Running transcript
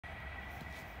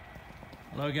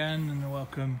Hello again and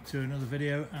welcome to another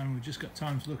video, and we've just got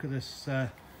time to look at this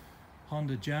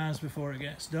Honda Jazz before it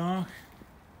gets dark.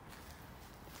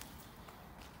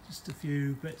 Just a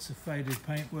few bits of faded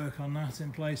paintwork on that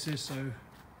in places, so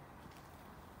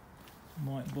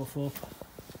might buff up.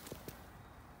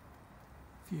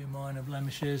 A few minor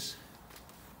blemishes.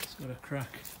 It's got a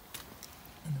crack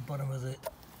in the bottom of the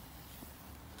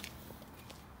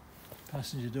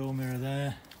passenger door mirror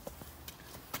there.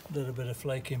 A little bit of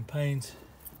flaking paint,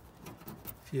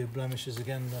 a few blemishes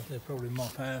again that they'll probably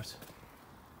mop out.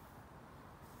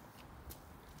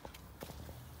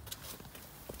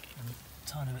 And a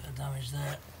tiny bit of damage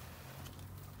there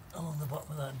along the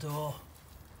bottom of that door.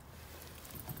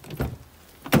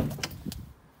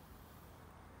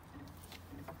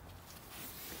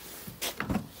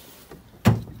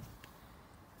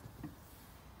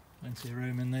 Plenty of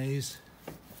room in these.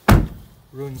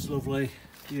 Runs lovely,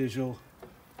 usual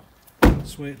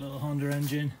sweet little Honda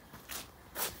engine.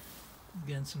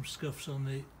 Again, some scuffs on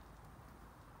the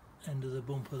end of the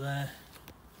bumper there.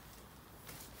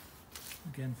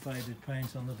 Again, faded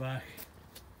paint on the back.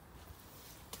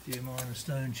 A few minor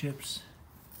stone chips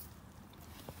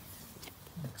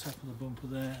on the top of the bumper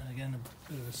there. And again,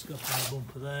 a bit of a scuff on the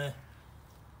bumper there.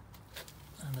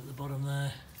 And at the bottom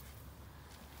there.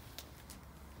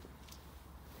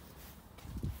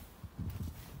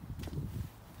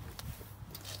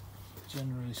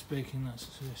 Generally speaking, that's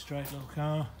a straight little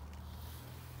car.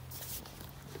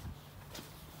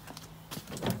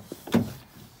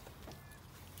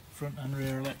 Front and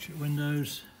rear electric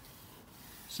windows,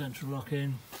 central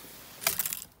lock-in,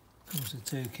 comes with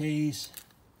 2 keys.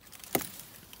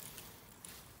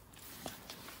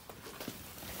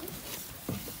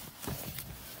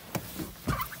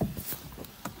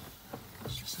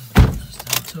 Let's just have a look at this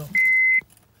down top.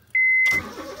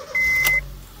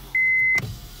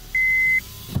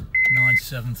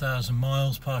 97,000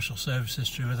 miles, partial service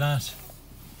history with that.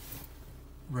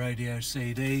 Radio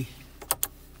CD,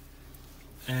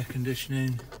 air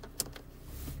conditioning,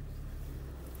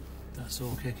 that's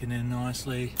all kicking in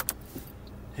nicely.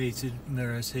 Heated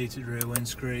mirrors, heated rear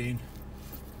windscreen,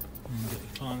 and you've got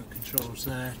your climate controls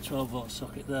there, 12-volt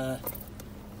socket there,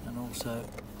 and also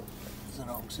there's an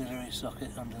auxiliary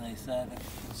socket underneath there, if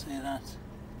you can see that.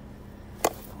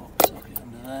 Port socket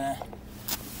under there.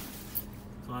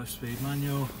 5-speed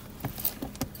manual,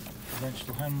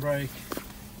 conventional handbrake,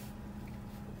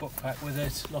 book pack with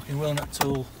it, locking wheel nut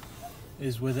tool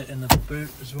is with it in the boot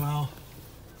as well.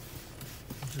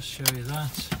 I'll just show you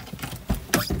that.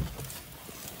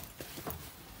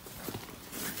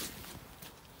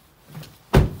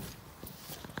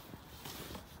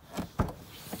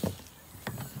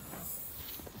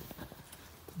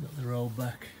 Got the roll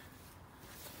back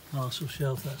parcel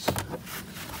shelf, that's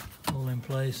all in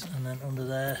place, and then under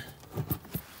there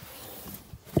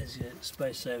is your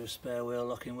space saver spare wheel,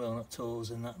 locking wheel nut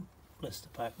tools in that blister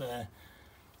pack there,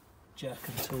 jack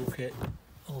and toolkit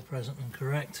all present and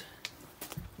correct.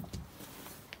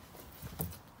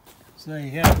 So there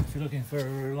you go, if you're looking for a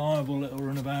reliable little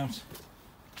runabout,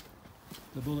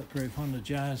 the bulletproof Honda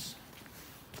Jazz,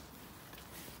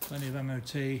 plenty of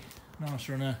MOT, nice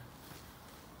runner,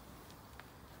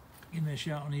 give me a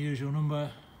shout on the usual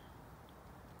number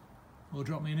or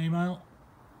drop me an email,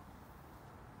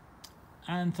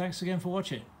 and thanks again for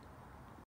watching.